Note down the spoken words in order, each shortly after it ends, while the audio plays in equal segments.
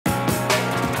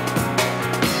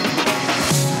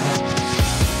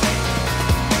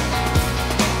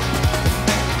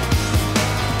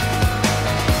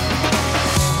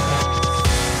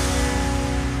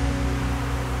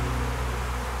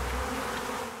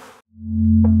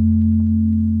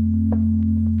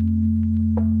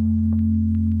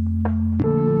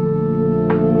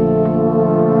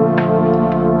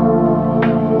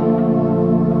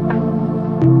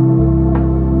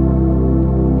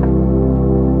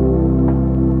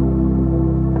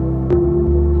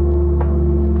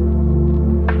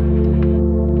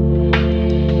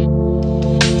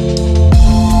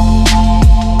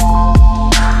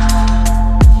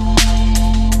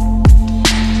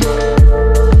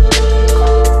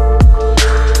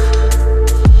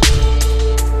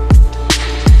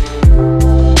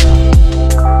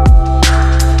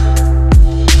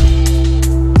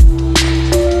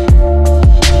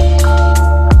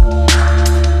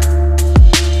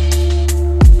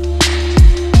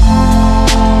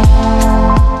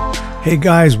Hey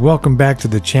guys, welcome back to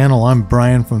the channel. I'm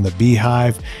Brian from the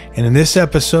Beehive, and in this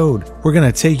episode, we're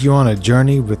going to take you on a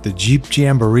journey with the Jeep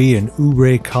Jamboree in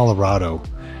Ouray, Colorado.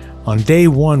 On day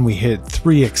one, we hit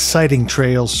 3 exciting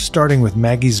trails, starting with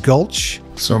Maggie's Gulch.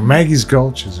 So Maggie's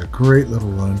Gulch is a great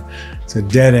little run. It's a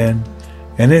dead end,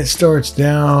 and it starts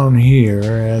down here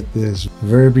at this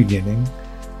very beginning.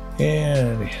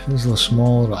 And there's a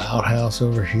small little outhouse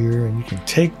over here, and you can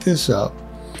take this up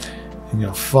and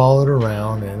you'll follow it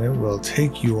around, and it will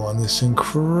take you on this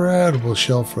incredible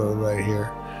shelf road right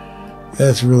here.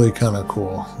 That's really kind of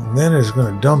cool. And then it's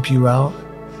going to dump you out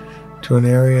to an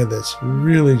area that's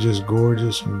really just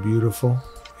gorgeous and beautiful,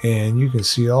 and you can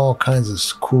see all kinds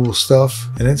of cool stuff.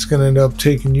 And it's going to end up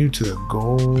taking you to the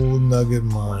Gold Nugget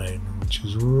Mine, which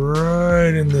is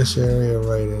right in this area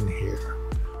right in here.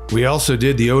 We also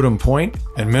did the Odem Point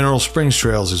and Mineral Springs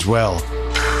trails as well.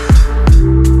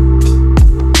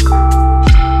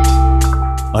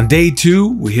 On day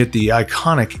 2, we hit the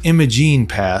iconic Imogene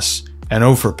Pass and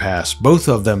Ophir Pass, both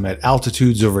of them at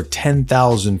altitudes over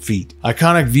 10,000 feet.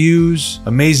 Iconic views,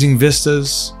 amazing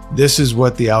vistas. This is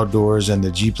what the outdoors and the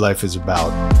Jeep life is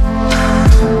about.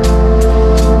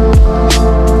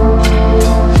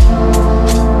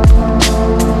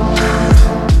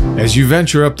 As you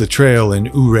venture up the trail in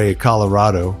Ouray,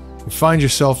 Colorado, you find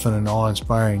yourself in an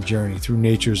awe-inspiring journey through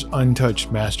nature's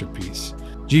untouched masterpiece.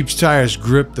 Jeep's tires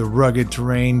grip the rugged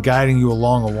terrain, guiding you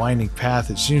along a winding path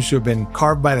that seems to have been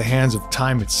carved by the hands of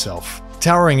time itself.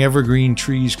 Towering evergreen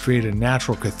trees create a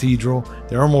natural cathedral,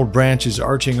 their emerald branches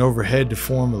arching overhead to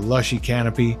form a lushy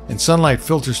canopy, and sunlight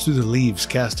filters through the leaves,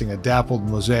 casting a dappled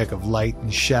mosaic of light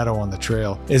and shadow on the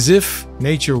trail, as if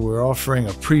nature were offering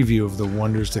a preview of the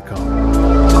wonders to come.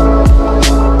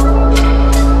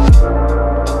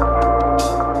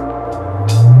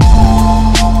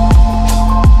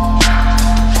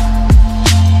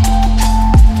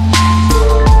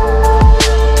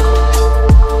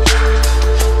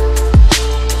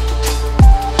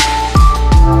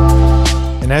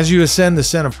 As you ascend, the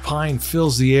scent of pine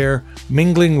fills the air,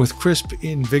 mingling with crisp,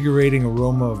 invigorating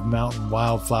aroma of mountain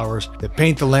wildflowers that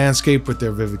paint the landscape with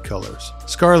their vivid colors.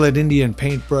 Scarlet Indian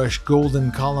paintbrush,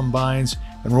 golden columbines,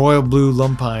 and royal blue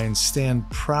lumpines stand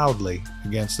proudly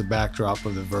against the backdrop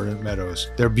of the verdant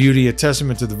meadows, their beauty a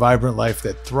testament to the vibrant life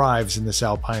that thrives in this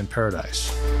alpine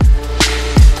paradise.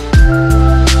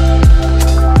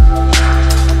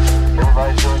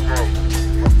 Everybody's doing great.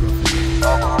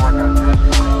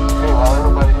 While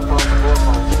everybody's doing the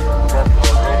business, that's the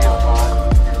radio time.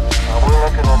 We're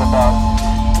looking at about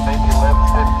maybe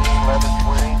 11:15,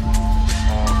 11:20.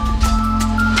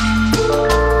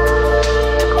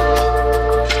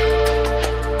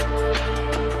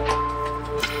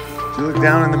 Did you look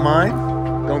down in the mine?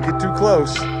 Don't get too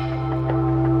close.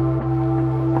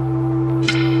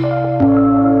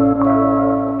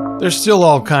 There's still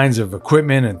all kinds of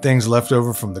equipment and things left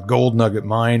over from the Gold Nugget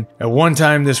Mine. At one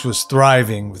time, this was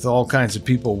thriving with all kinds of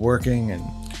people working and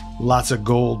lots of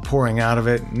gold pouring out of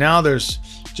it. Now there's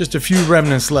just a few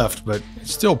remnants left, but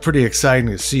it's still pretty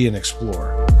exciting to see and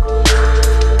explore.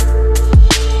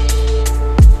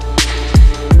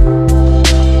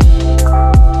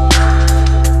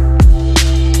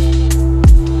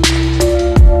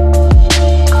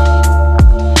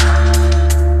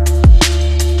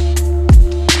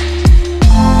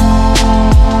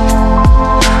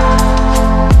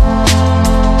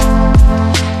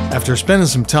 After spending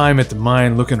some time at the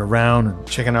mine looking around and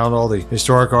checking out all the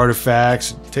historic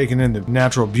artifacts, and taking in the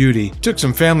natural beauty, took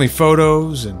some family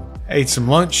photos and ate some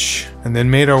lunch, and then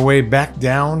made our way back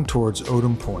down towards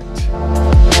Odem Point.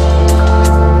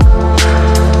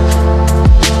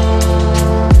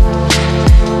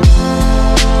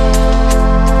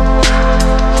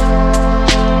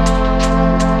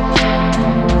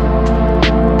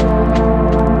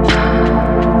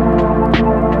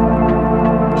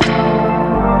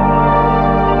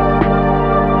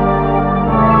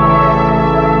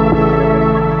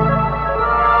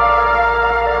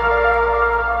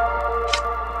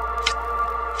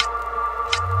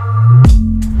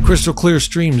 Crystal clear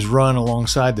streams run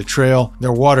alongside the trail,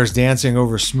 their waters dancing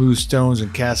over smooth stones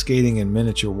and cascading in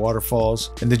miniature waterfalls.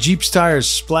 And the Jeep's tires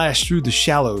splash through the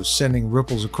shallows, sending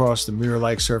ripples across the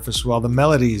mirror-like surface, while the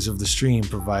melodies of the stream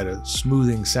provide a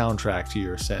smoothing soundtrack to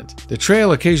your ascent. The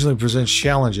trail occasionally presents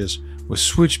challenges, with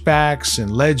switchbacks and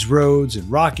ledge roads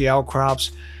and rocky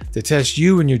outcrops to test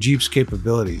you and your Jeep's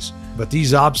capabilities. But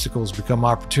these obstacles become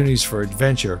opportunities for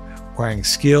adventure, requiring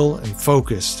skill and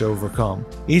focus to overcome.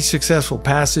 Each successful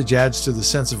passage adds to the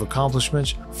sense of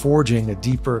accomplishment, forging a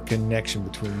deeper connection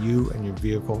between you and your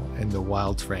vehicle and the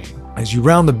wild terrain. As you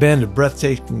round the bend, a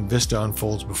breathtaking vista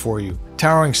unfolds before you.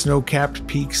 Towering snow-capped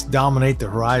peaks dominate the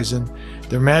horizon,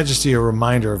 their majesty a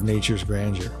reminder of nature's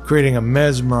grandeur, creating a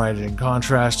mesmerizing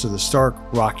contrast to the stark,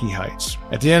 rocky heights.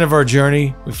 At the end of our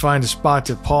journey, we find a spot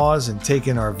to pause and take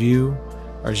in our view.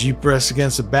 Our Jeep rests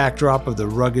against the backdrop of the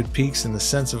rugged peaks, and the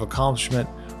sense of accomplishment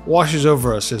washes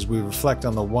over us as we reflect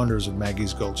on the wonders of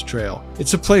Maggie's Gulch Trail.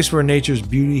 It's a place where nature's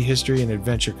beauty, history, and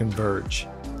adventure converge,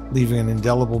 leaving an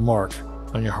indelible mark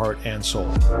on your heart and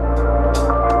soul.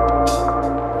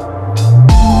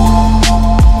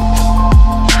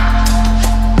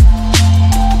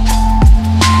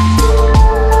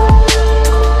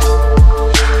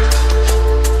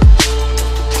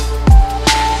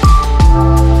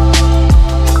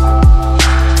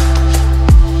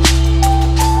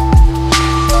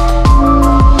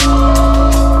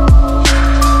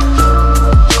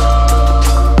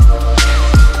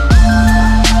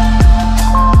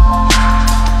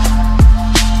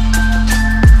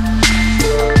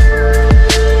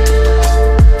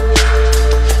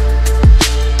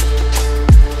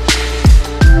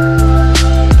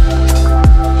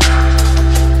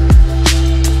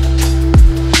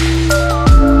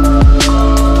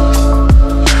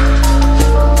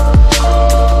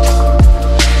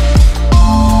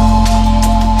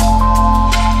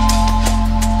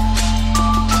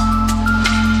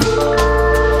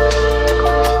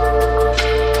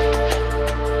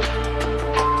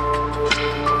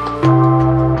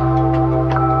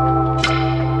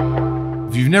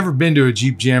 If you've never been to a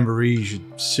Jeep Jamboree, you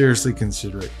should seriously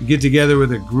consider it. You get together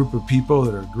with a group of people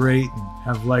that are great and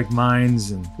have like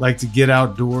minds and like to get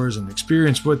outdoors and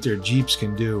experience what their Jeeps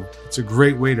can do. It's a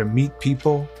great way to meet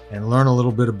people and learn a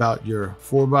little bit about your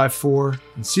 4x4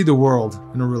 and see the world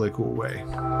in a really cool way.